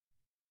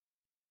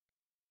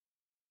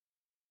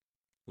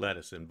Let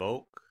us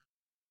invoke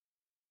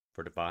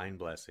for divine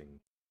blessing.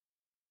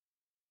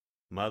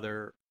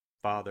 Mother,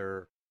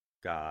 Father,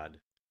 God,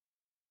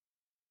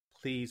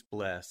 please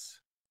bless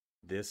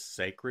this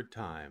sacred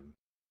time.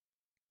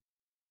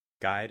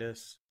 Guide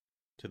us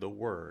to the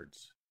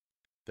words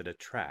that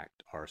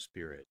attract our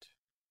spirit.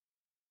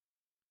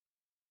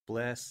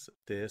 Bless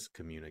this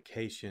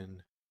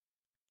communication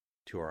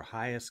to our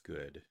highest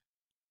good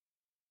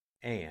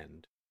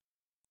and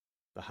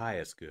the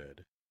highest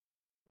good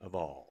of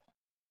all.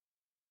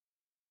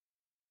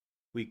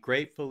 We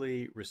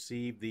gratefully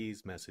receive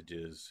these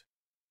messages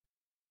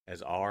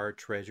as our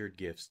treasured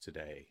gifts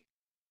today.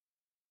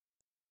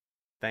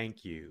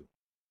 Thank you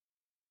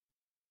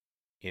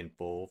in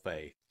full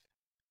faith.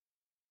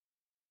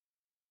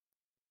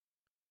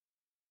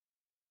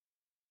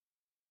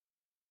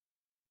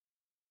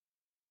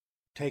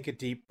 Take a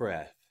deep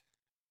breath.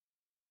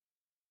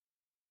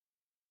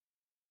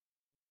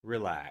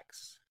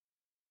 Relax.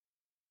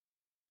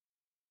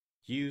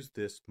 Use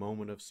this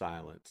moment of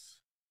silence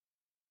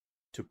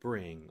to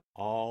bring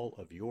all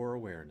of your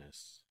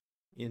awareness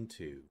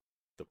into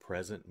the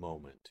present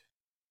moment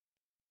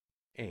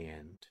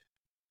and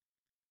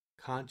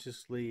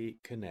consciously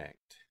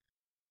connect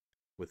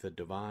with the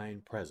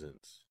divine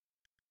presence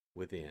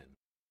within.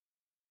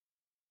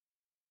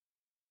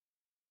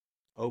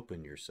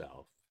 Open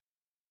yourself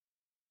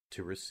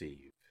to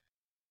receive.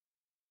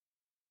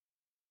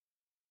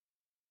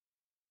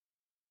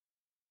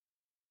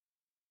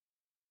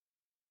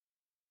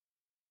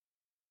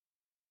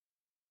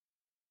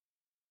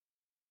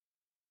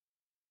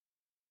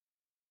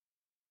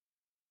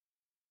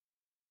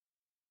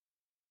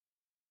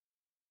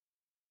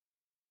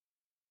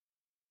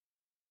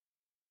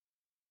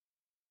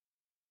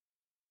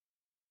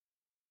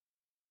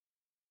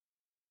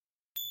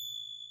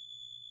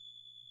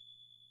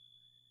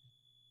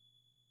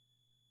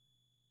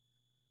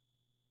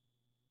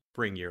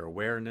 Bring your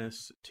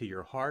awareness to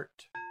your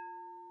heart.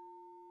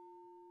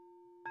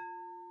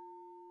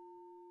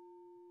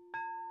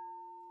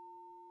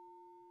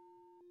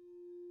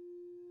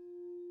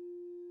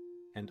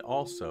 And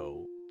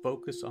also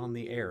focus on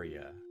the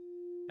area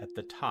at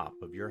the top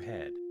of your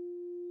head.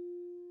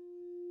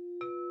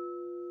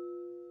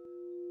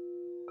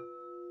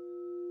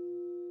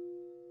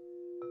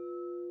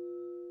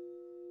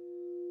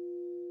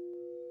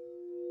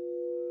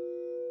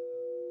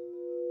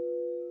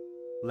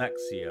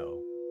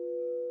 Lectio.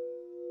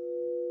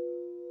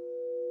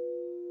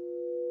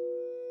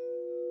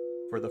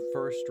 For the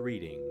first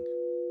reading,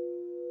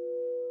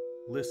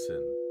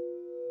 listen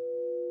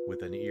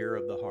with an ear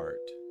of the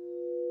heart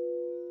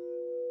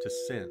to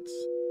sense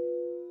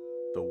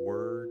the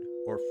word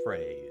or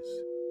phrase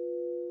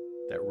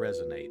that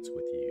resonates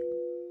with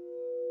you.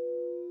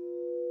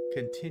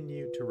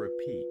 Continue to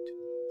repeat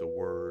the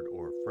word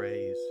or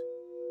phrase.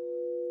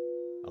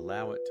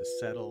 Allow it to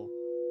settle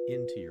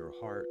into your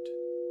heart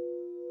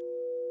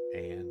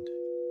and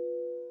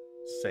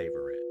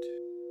savor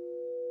it.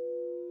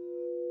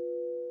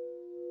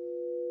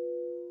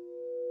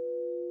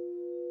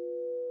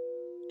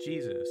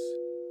 Jesus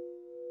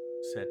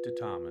said to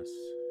Thomas,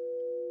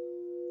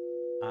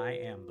 I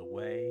am the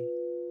way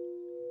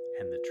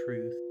and the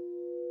truth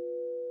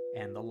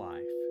and the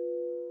life.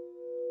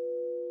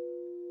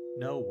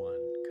 No one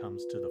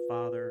comes to the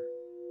Father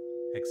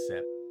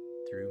except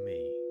through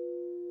me.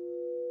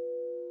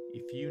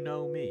 If you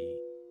know me,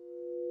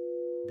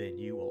 then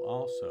you will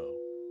also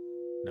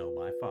know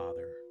my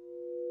Father.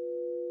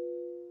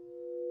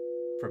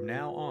 From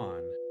now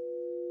on,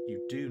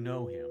 you do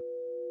know him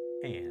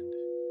and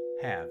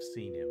have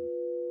seen him.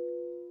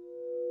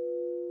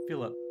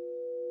 Philip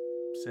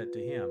said to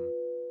him,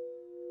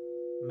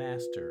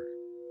 Master,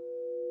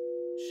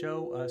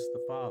 show us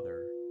the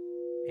Father,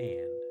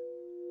 and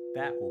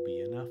that will be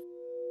enough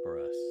for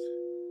us.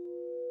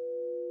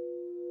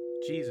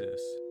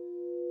 Jesus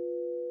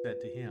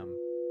said to him,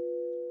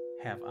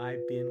 Have I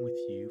been with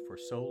you for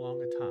so long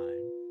a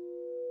time,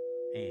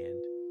 and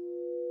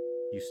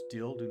you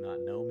still do not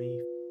know me,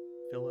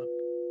 Philip?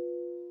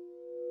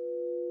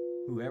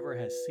 Whoever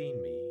has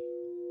seen me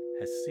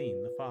has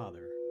seen the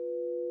Father.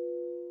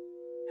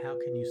 How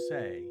can you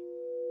say,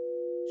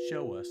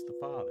 Show us the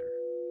Father?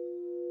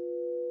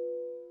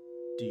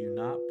 Do you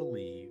not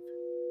believe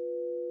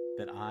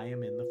that I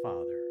am in the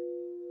Father,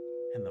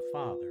 and the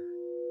Father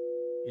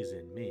is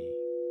in me?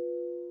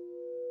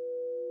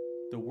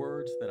 The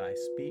words that I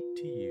speak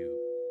to you,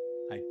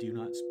 I do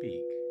not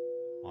speak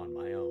on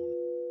my own.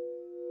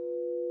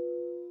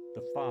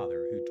 The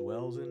Father who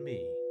dwells in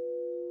me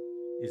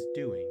is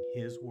doing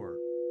his work.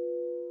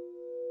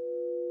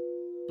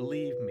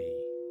 Believe me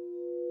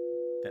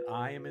that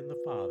I am in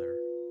the Father,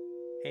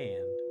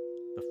 and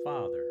the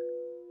Father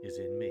is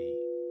in me.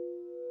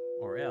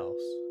 Or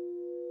else,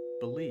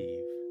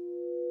 believe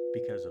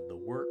because of the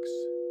works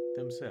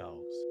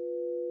themselves.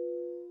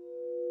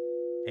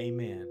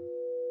 Amen.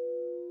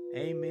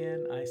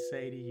 Amen, I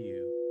say to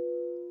you,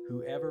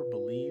 whoever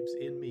believes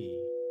in me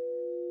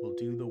will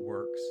do the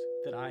works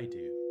that I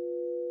do,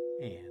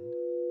 and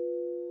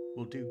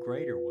will do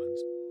greater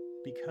ones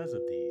because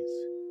of these,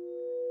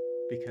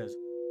 because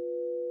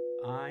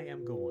I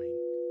am going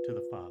to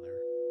the Father,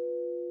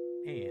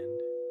 and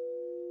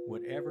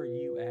whatever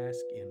you ask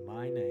in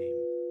my name,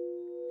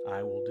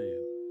 I will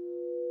do,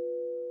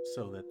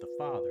 so that the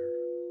Father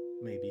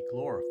may be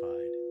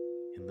glorified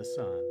in the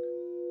Son.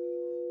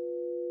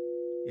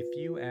 If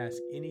you ask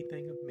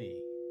anything of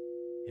me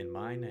in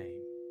my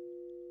name,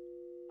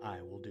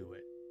 I will do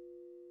it.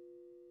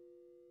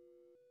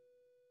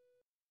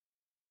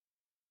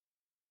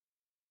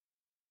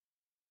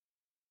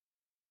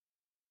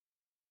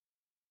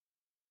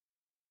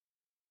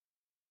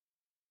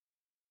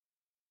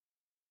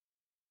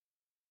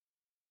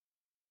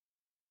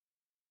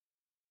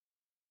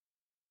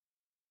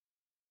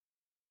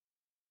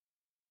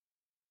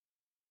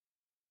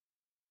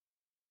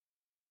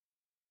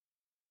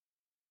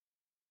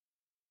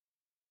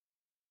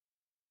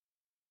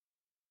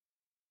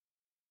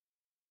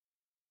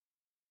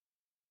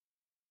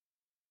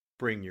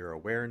 Bring your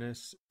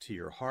awareness to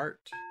your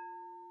heart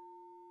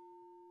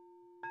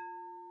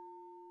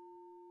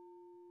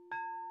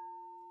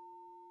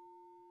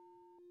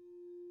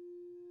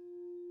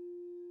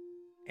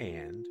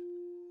and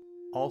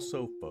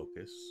also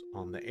focus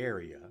on the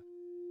area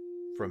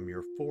from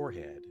your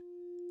forehead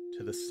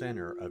to the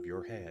center of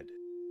your head.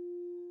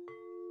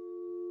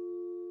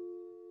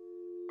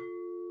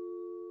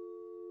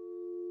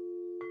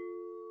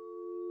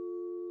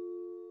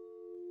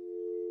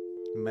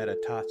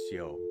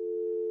 Meditatio.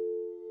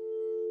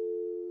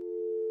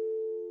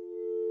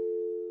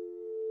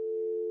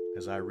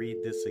 As I read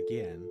this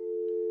again,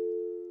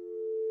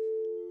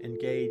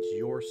 engage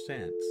your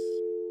sense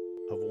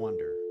of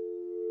wonder.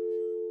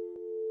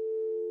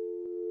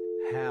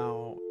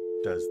 How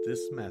does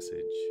this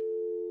message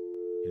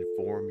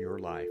inform your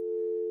life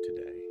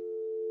today?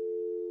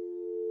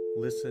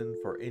 Listen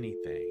for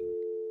anything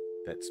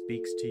that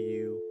speaks to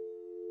you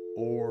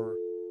or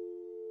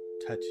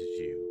touches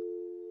you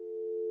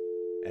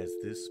as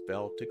this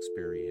felt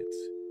experience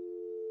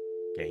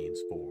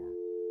gains form.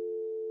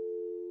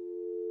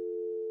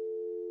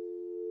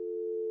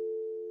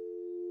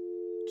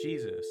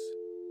 Jesus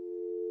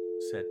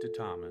said to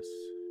Thomas,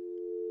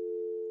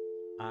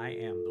 I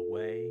am the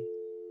way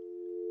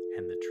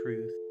and the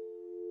truth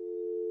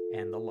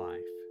and the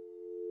life.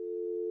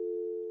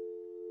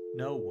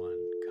 No one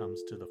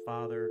comes to the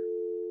Father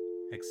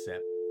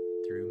except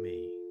through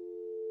me.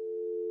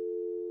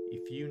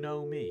 If you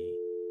know me,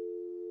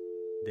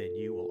 then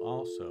you will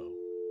also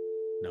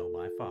know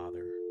my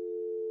Father.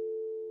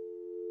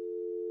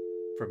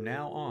 From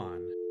now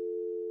on,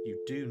 you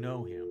do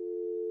know him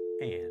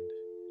and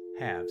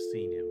have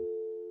seen him.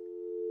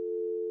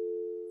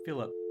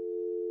 Philip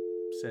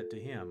said to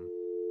him,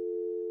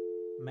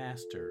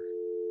 Master,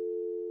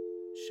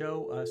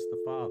 show us the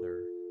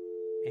Father,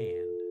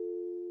 and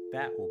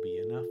that will be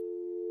enough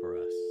for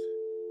us.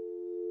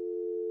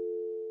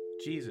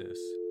 Jesus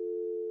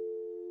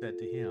said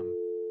to him,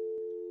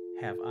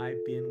 Have I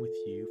been with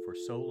you for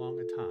so long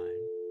a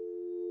time,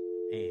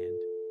 and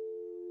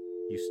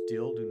you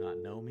still do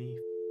not know me,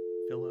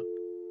 Philip?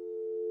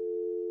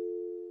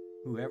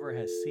 Whoever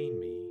has seen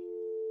me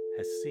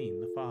has seen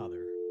the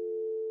Father.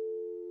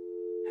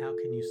 How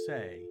can you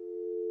say,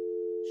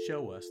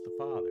 Show us the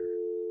Father?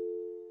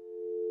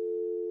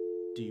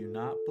 Do you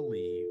not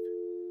believe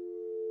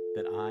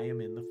that I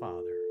am in the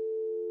Father,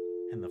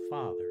 and the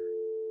Father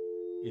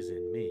is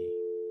in me?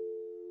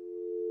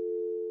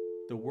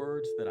 The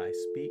words that I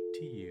speak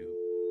to you,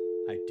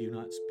 I do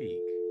not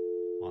speak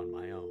on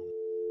my own.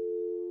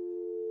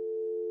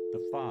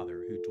 The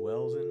Father who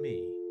dwells in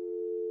me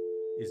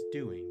is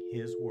doing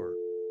his work.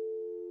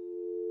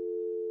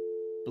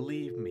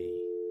 Believe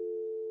me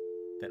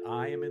that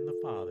I am in the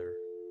Father,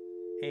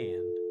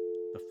 and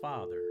the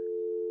Father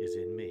is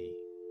in me.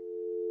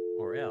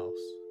 Or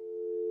else,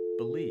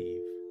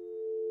 believe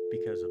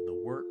because of the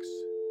works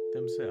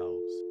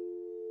themselves.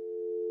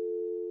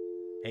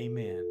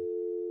 Amen.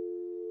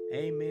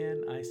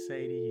 Amen, I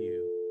say to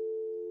you,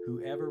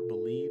 whoever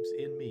believes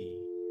in me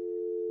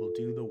will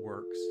do the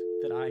works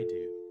that I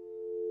do,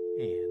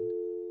 and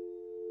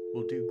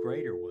will do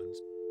greater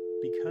ones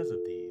because of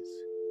these,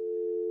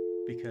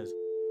 because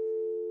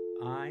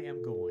I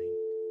am going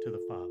to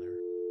the Father,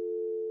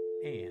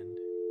 and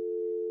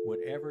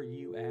whatever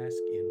you ask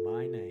in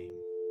my name,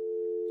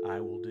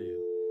 I will do,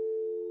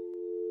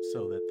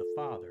 so that the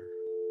Father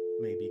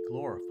may be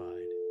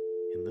glorified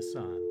in the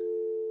Son.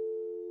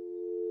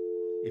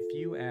 If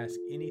you ask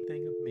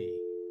anything of me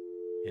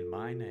in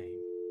my name,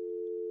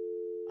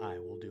 I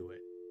will do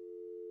it.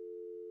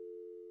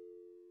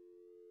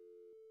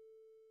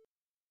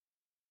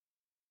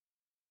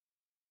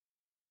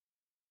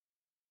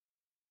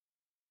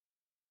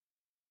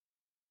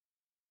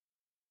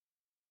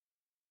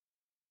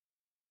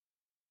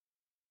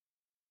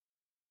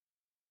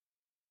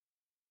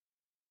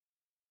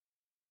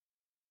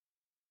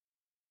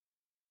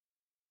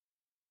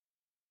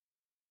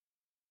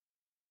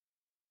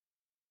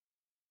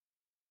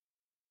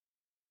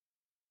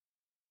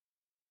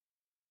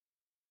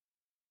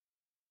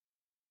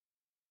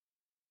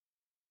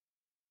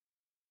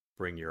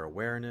 Bring your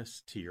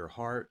awareness to your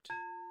heart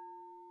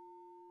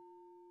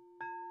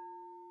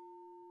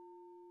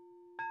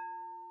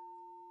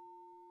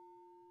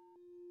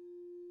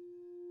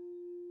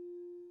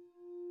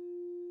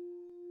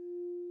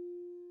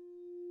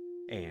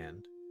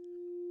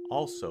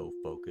also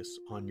focus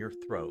on your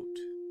throat.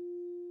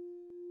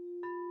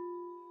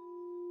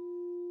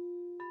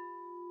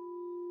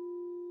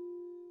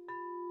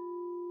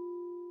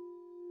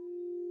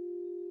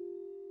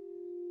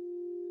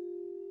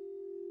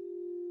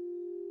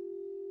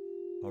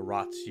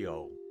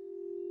 Oratio.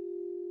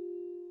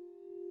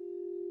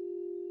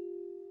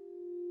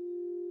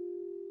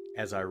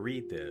 As I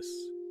read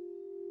this,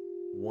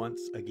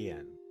 once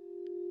again,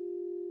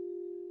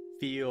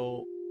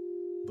 feel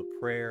the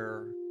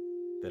prayer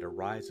that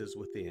arises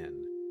within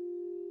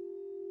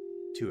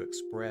to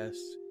express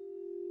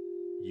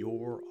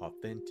your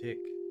authentic,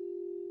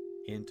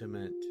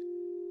 intimate,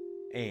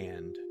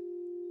 and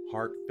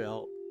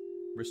heartfelt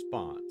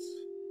response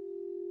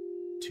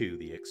to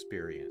the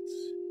experience.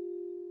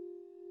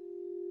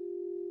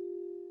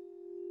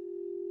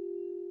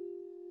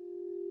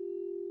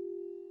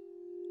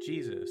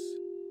 Jesus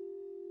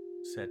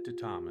said to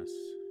Thomas,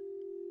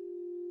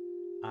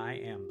 "I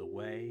am the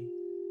way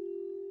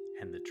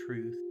and the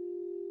truth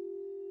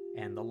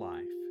and the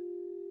life.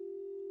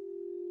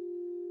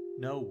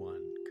 No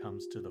one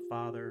comes to the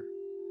Father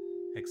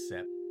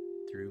except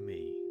through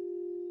me.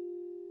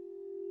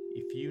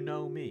 If you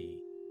know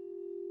me,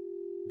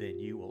 then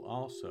you will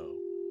also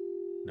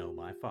know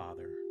my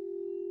Father.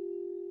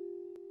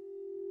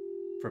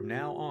 From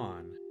now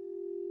on,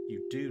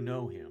 you do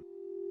know him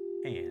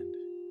and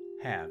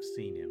have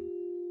seen him."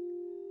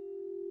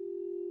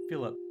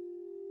 Philip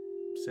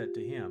said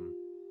to him,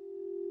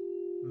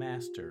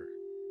 "Master,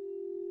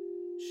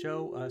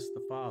 show us the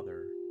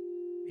Father,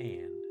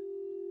 and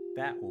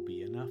that will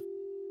be enough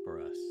for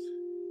us."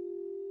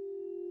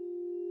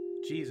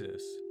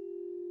 Jesus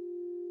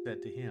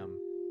said to him,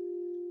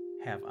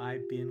 "Have I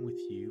been with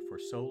you for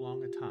so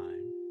long a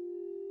time,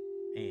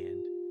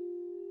 and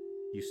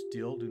you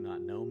still do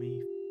not know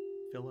me,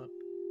 Philip?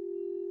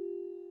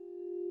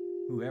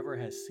 Whoever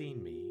has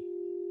seen me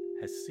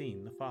has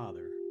seen the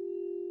Father.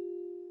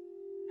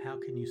 How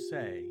can you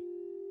say,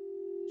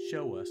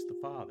 'Show us the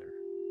Father'?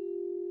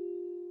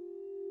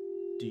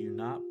 Do you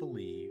not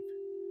believe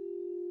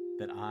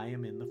that I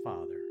am in the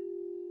Father,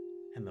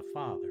 and the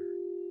Father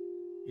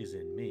is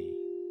in me?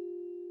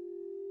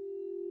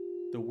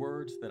 The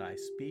words that I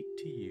speak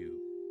to you,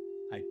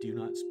 I do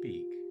not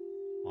speak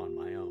on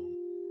my own.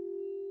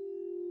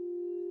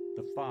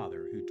 The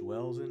Father who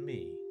dwells in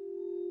me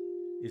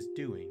is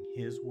doing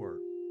his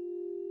work.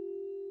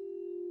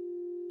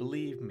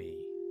 Believe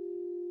me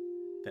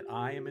that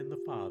I am in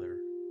the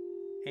Father,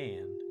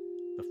 and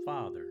the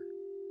Father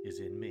is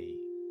in me,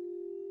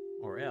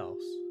 or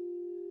else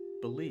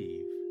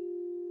believe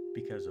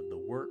because of the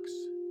works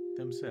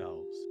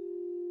themselves.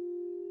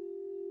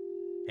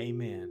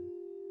 Amen.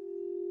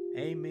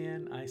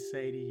 Amen, I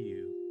say to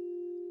you,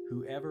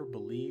 whoever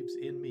believes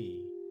in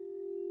me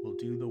will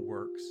do the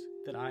works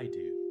that I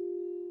do,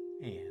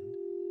 and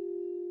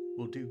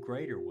will do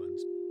greater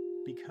ones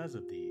because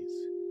of these,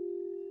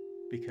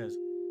 because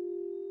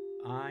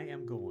I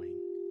am going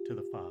to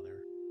the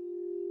Father,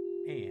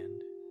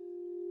 and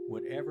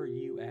whatever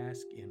you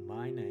ask in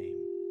my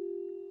name,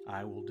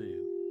 I will do,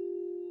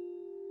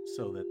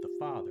 so that the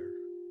Father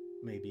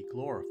may be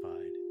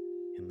glorified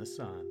in the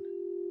Son.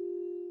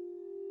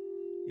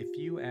 If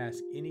you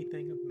ask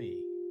anything of me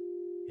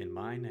in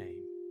my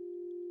name,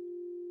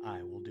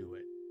 I will do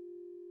it."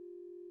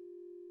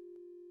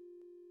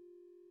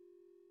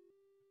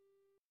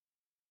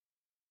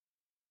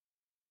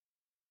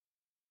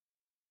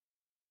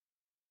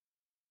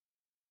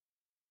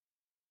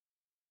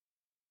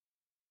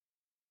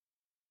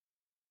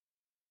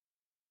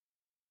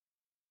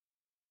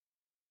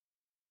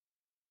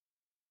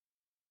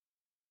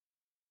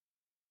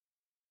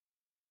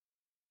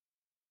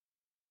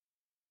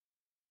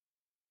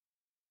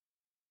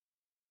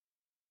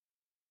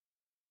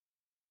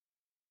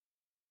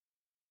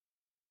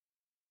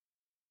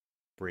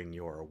 Bring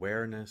your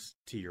awareness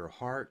to your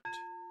heart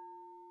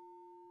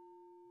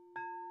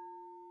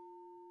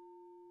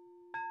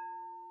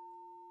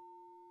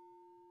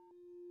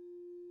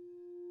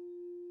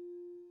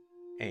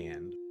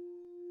and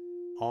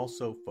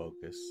also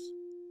focus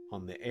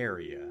on the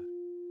area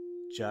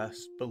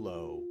just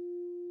below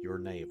your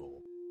navel.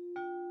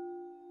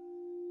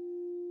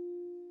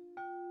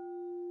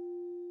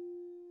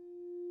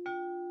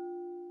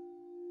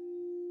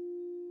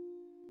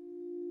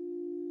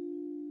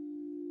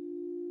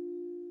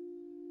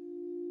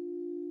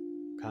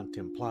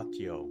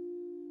 Contemplatio.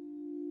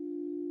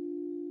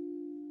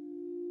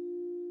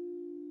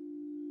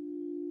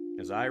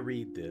 As I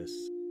read this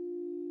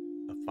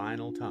a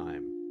final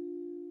time,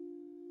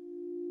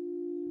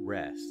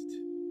 rest.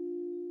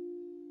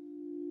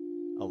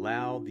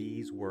 Allow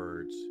these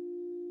words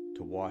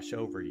to wash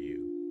over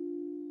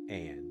you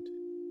and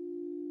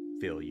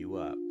fill you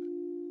up.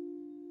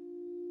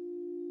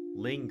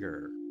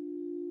 Linger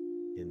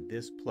in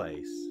this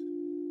place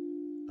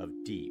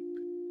of deep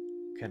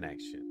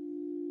connection.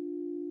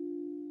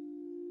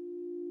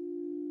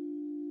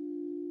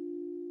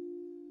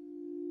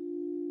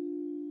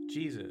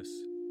 Jesus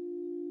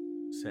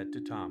said to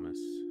Thomas,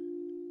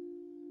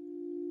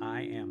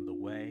 "I am the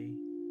way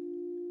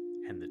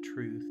and the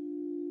truth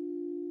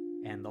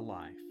and the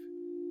life.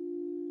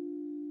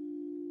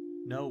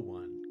 No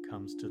one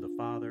comes to the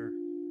Father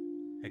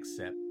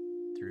except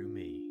through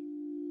me.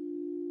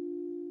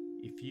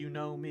 If you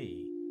know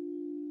me,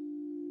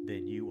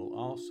 then you will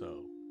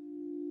also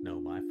know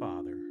my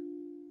Father.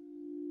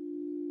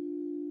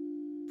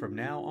 From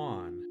now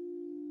on,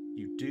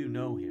 you do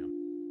know him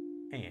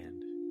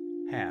and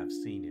have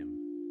seen him.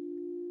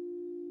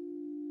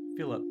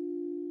 Philip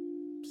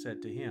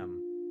said to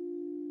him,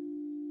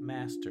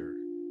 Master,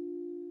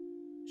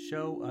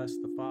 show us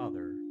the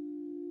Father,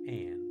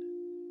 and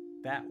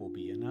that will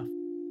be enough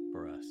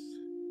for us.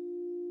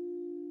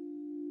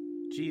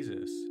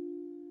 Jesus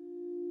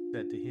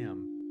said to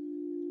him,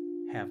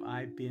 Have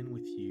I been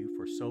with you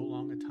for so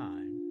long a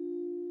time,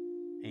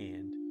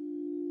 and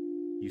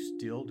you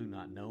still do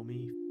not know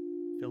me,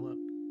 Philip?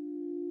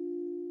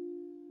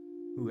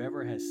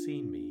 Whoever has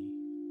seen me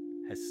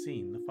has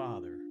seen the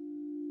Father.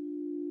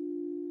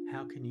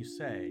 How can you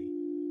say,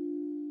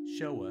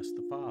 Show us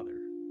the Father?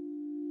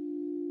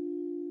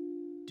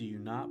 Do you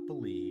not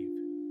believe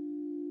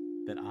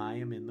that I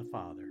am in the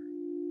Father,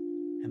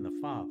 and the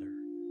Father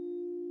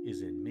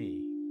is in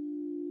me?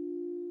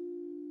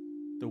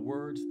 The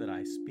words that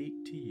I speak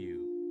to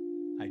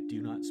you, I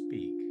do not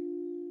speak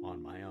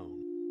on my own.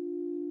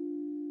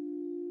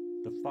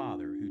 The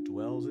Father who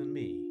dwells in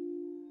me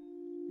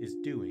is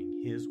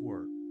doing his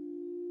work.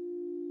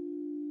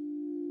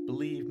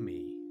 Believe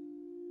me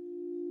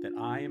that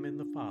I am in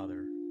the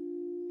Father,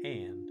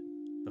 and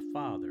the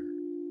Father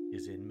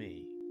is in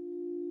me.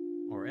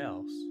 Or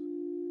else,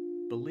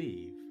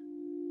 believe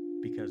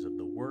because of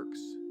the works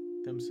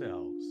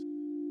themselves.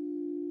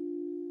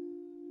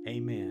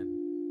 Amen.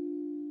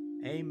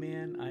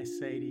 Amen, I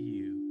say to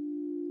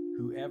you,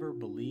 whoever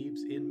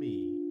believes in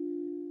me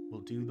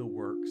will do the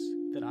works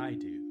that I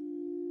do,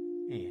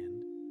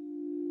 and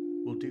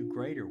will do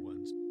greater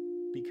ones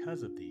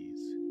because of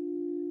these,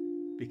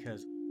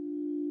 because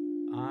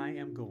I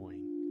am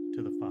going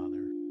to the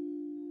Father,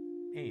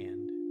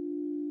 and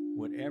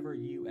whatever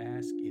you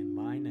ask in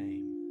my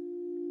name,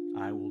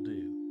 I will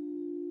do,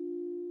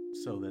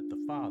 so that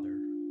the Father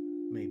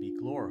may be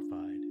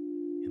glorified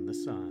in the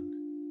Son.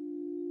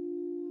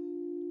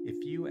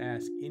 If you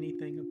ask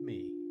anything of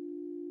me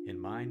in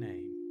my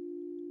name,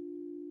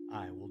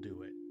 I will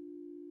do it.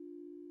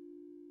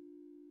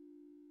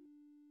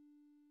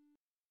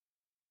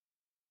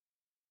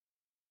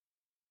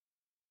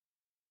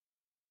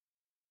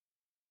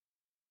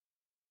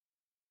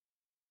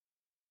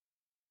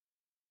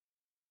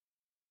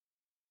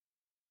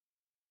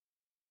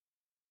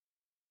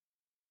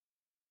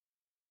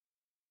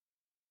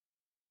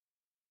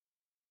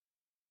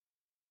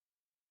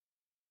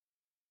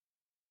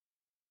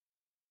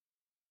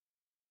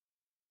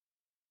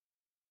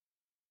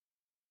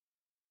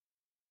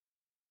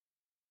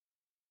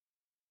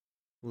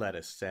 Let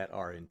us set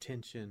our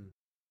intention.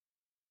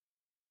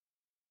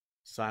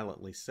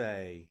 Silently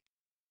say,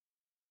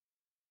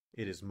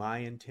 It is my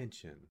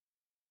intention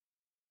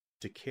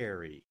to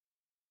carry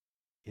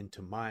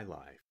into my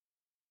life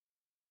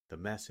the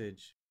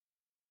message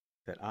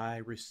that I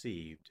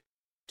received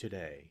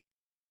today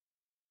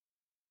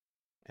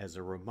as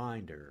a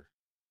reminder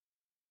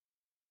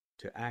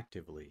to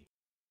actively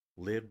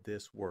live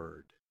this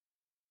word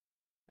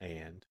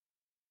and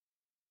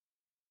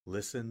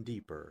listen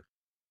deeper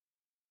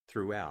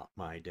throughout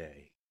my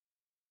day.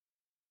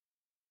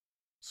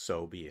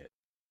 So be it.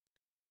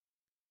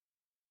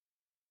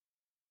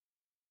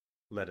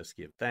 Let us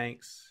give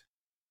thanks.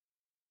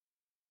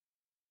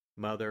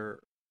 Mother,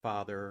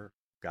 Father,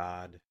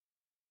 God,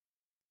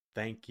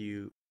 thank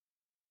you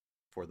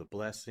for the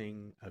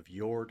blessing of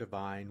your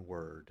divine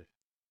word.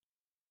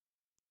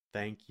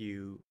 Thank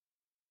you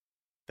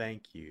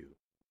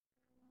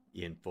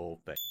in full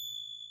faith.